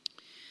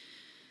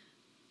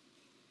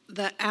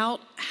The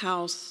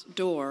outhouse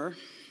door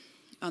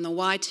on the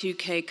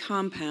Y2K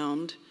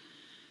compound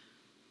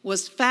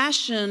was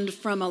fashioned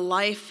from a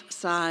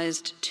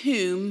life-sized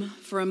tomb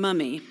for a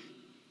mummy,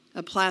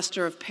 a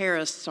plaster of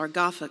Paris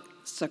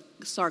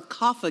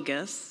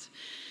sarcophagus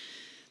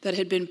that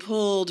had been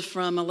pulled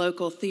from a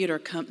local theater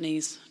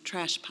company's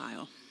trash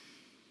pile.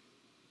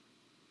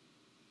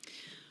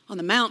 On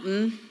the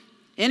mountain,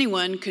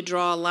 anyone could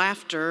draw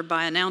laughter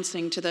by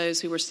announcing to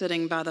those who were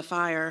sitting by the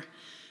fire,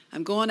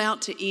 "I'm going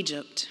out to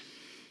Egypt."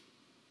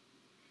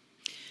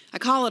 I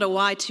call it a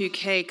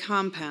Y2K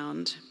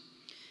compound,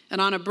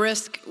 and on a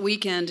brisk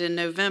weekend in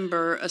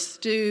November, a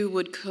stew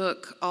would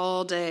cook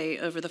all day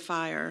over the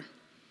fire.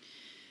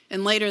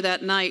 And later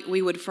that night, we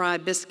would fry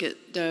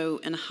biscuit dough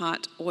in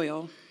hot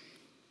oil.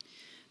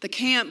 The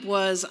camp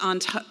was on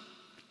top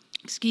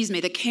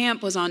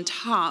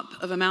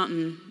of a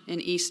mountain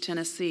in East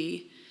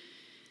Tennessee,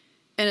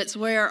 and it's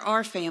where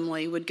our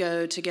family would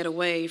go to get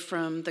away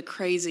from the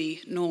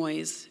crazy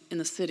noise in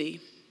the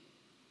city.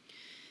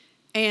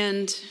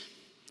 And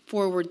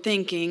forward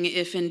thinking,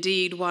 if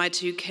indeed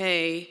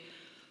Y2K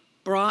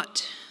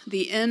brought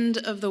the end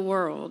of the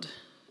world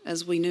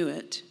as we knew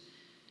it,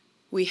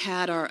 we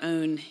had our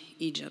own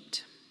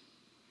Egypt.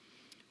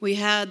 We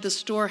had the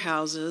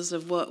storehouses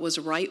of what was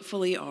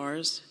rightfully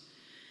ours.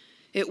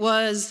 It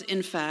was,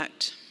 in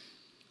fact,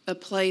 a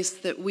place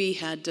that we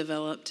had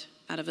developed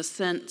out of a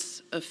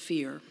sense of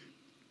fear.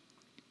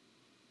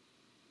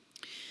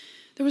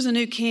 There was a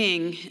new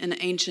king in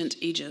ancient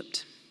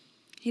Egypt.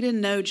 He didn't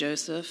know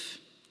Joseph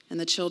and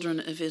the children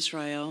of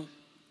Israel,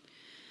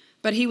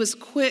 but he was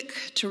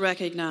quick to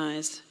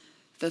recognize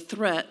the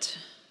threat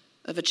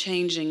of a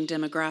changing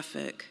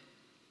demographic.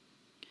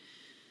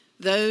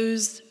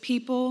 Those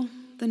people,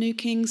 the new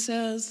king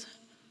says,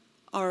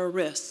 are a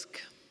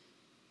risk.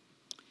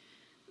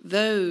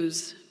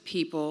 Those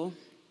people,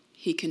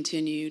 he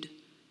continued,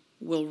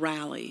 will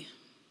rally.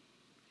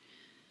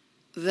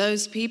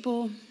 Those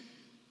people,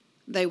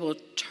 they will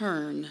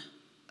turn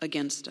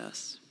against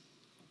us.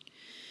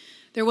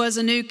 There was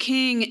a new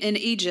king in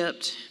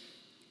Egypt,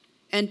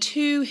 and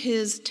to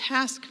his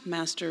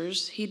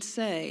taskmasters he'd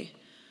say,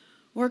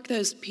 "Work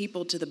those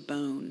people to the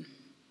bone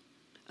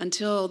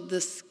until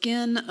the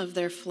skin of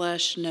their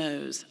flesh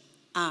knows,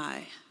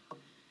 I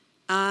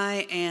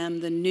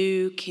am the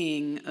new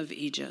king of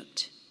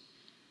Egypt."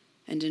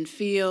 And in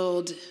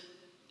field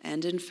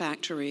and in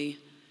factory,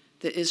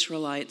 the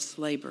Israelites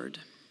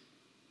labored.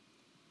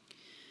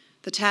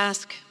 The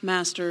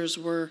taskmasters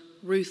were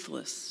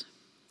ruthless.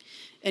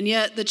 And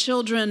yet the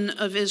children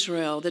of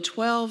Israel, the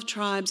 12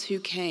 tribes who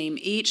came,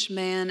 each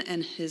man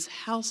and his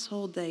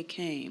household they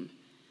came.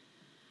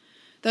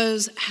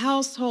 Those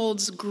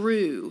households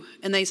grew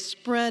and they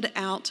spread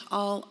out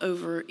all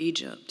over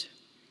Egypt.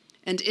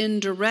 And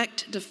in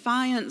direct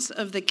defiance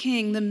of the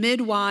king, the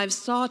midwives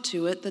saw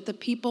to it that the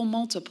people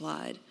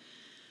multiplied,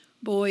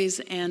 boys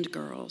and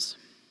girls.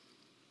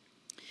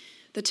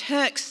 The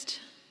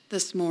text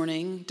this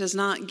morning does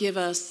not give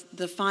us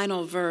the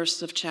final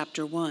verse of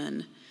chapter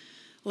 1.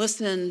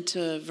 Listen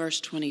to verse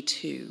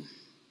 22.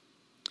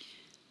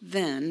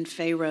 Then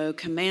Pharaoh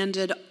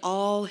commanded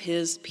all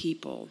his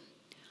people,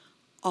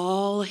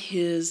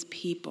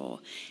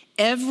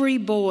 every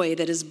boy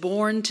that is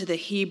born to the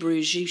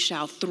Hebrews you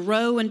shall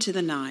throw into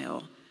the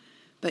Nile,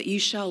 but you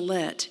shall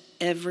let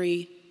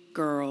every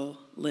girl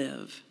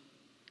live.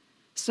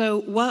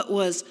 So what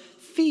was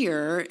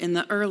fear in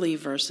the early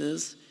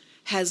verses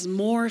has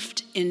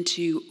morphed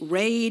into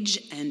rage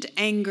and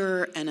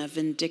anger and a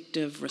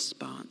vindictive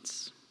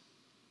response.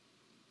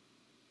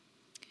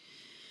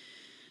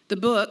 The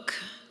book,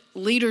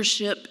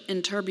 Leadership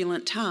in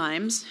Turbulent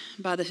Times,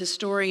 by the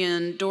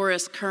historian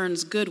Doris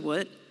Kearns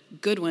Goodwin,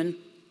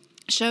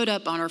 showed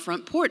up on our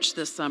front porch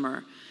this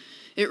summer.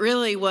 It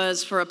really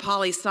was for a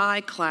poli-sci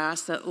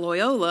class at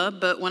Loyola,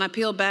 but when I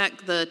peeled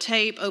back the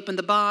tape, opened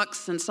the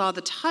box, and saw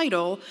the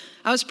title,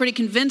 I was pretty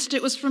convinced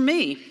it was for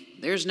me.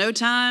 There's no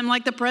time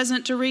like the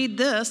present to read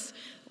this,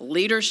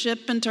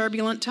 Leadership in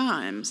Turbulent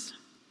Times.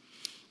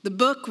 The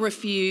book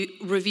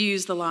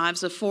reviews the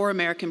lives of 4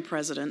 American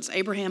presidents,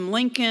 Abraham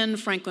Lincoln,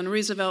 Franklin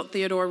Roosevelt,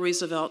 Theodore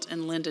Roosevelt,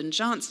 and Lyndon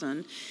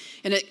Johnson.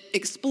 And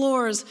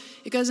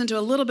it goes into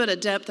a little bit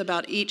of depth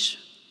about each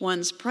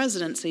one's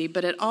presidency,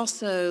 but it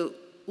also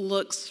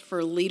looks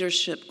for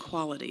leadership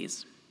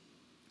qualities.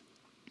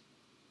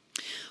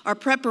 Our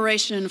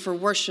preparation for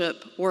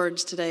worship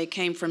words today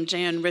came from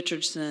Jan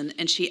Richardson,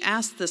 and she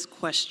asked this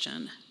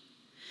question: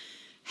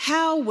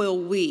 how will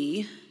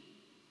we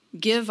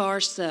give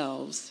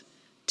ourselves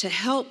to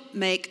help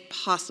make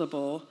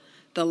possible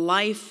the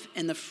life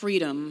and the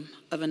freedom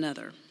of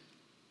another?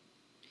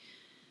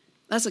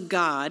 That's a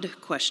God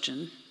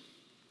question.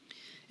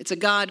 It's a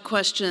God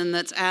question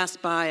that's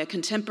asked by a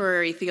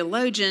contemporary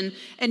theologian,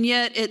 and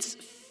yet it's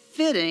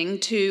fitting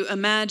to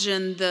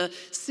imagine the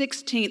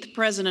 16th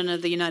President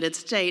of the United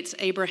States,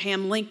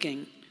 Abraham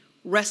Lincoln,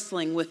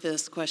 wrestling with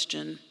this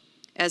question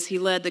as he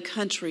led the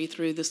country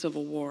through the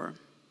Civil War.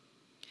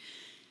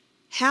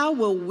 How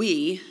will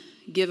we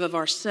give of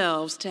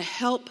ourselves to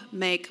help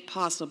make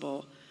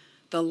possible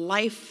the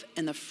life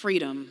and the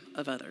freedom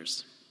of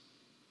others.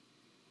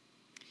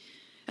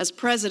 As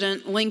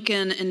president,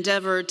 Lincoln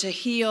endeavored to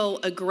heal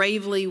a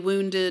gravely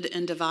wounded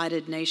and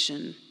divided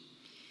nation.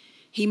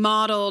 He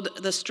modeled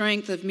the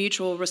strength of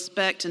mutual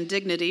respect and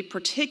dignity,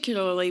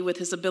 particularly with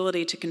his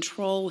ability to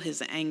control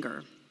his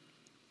anger.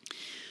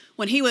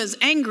 When he was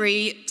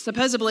angry,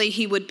 supposedly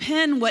he would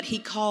pen what he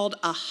called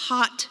a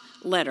hot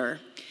letter,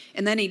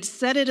 and then he'd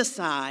set it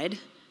aside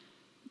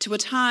to a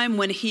time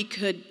when he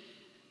could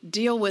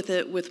deal with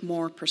it with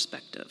more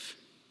perspective.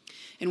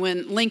 And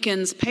when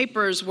Lincoln's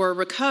papers were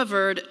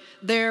recovered,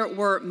 there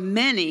were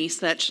many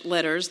such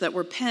letters that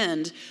were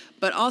penned,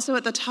 but also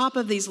at the top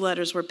of these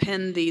letters were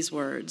penned these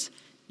words: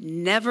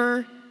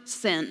 never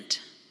sent,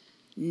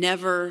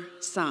 never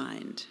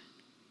signed.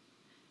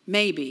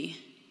 Maybe,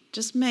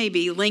 just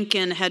maybe,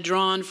 Lincoln had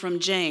drawn from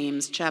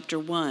James chapter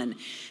 1.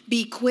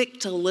 Be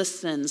quick to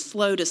listen,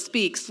 slow to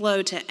speak,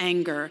 slow to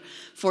anger,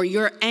 for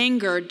your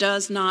anger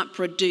does not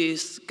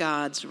produce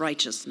God's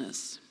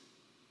righteousness.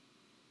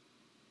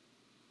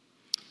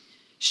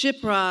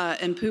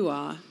 Shiphrah and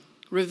Puah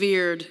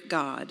revered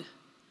God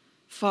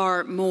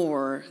far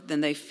more than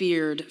they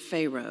feared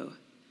Pharaoh.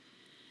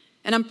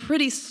 And I'm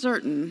pretty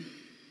certain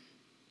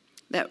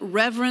that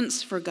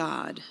reverence for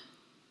God,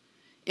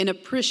 in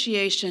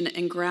appreciation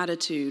and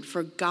gratitude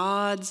for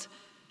God's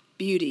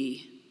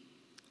beauty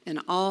in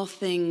all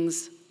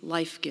things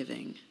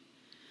life-giving,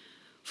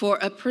 for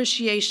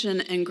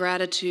appreciation and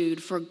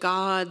gratitude for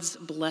God's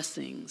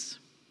blessings,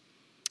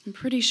 I'm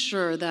pretty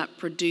sure that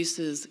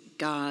produces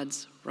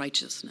God's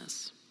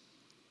righteousness.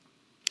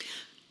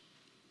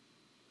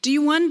 Do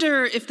you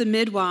wonder if the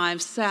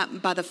midwives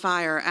sat by the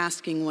fire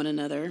asking one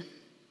another,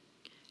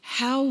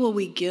 how will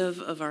we give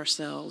of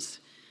ourselves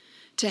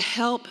to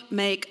help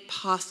make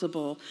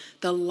possible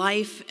the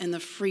life and the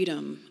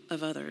freedom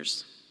of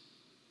others?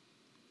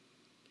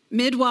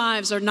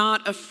 Midwives are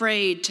not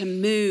afraid to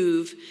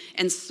move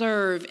and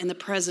serve in the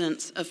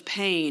presence of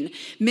pain.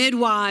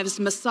 Midwives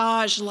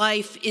massage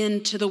life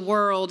into the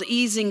world,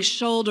 easing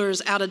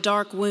shoulders out of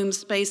dark womb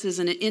spaces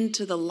and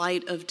into the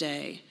light of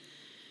day.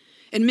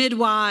 And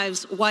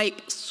midwives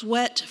wipe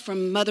sweat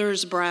from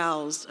mothers'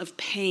 brows of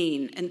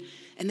pain,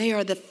 and they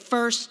are the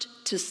first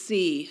to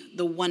see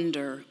the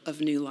wonder of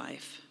new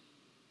life.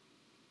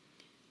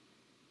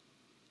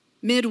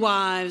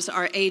 Midwives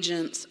are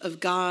agents of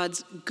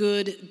God's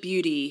good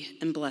beauty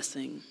and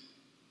blessing.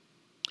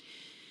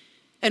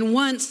 And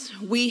once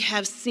we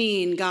have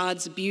seen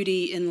God's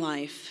beauty in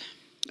life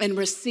and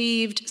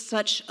received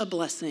such a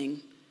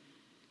blessing,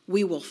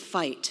 we will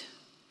fight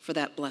for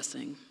that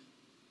blessing.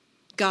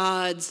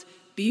 God's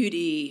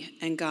beauty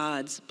and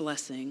God's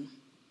blessing.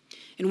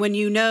 And when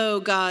you know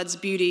God's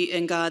beauty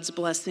and God's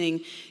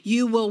blessing,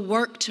 you will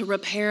work to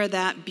repair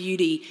that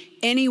beauty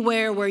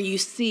anywhere where you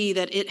see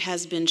that it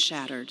has been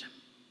shattered.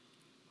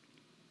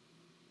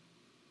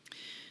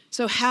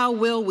 So how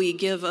will we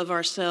give of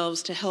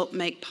ourselves to help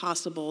make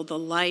possible the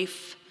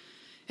life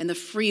and the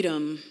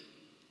freedom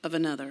of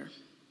another?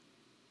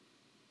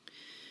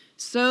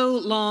 So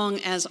long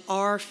as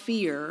our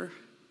fear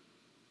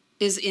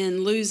is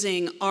in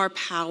losing our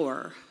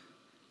power,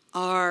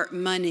 our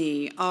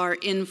money, our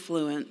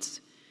influence,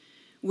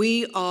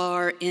 we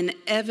are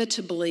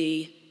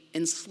inevitably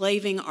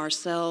enslaving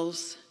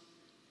ourselves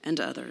and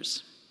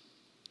others.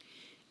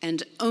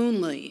 And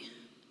only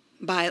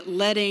by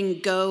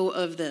letting go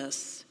of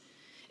this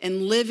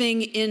and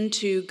living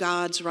into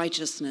God's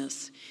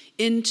righteousness,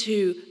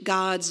 into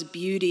God's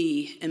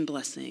beauty and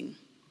blessing,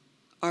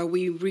 are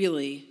we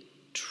really,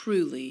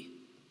 truly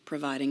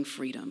providing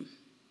freedom.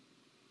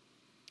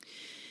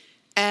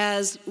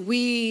 As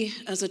we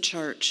as a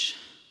church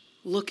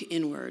look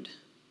inward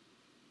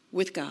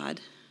with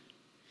God,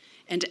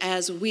 and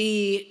as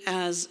we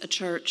as a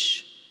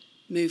church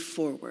move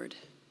forward,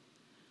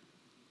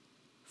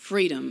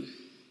 freedom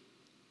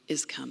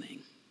is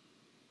coming.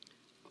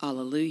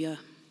 Alleluia.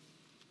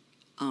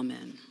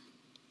 Amen.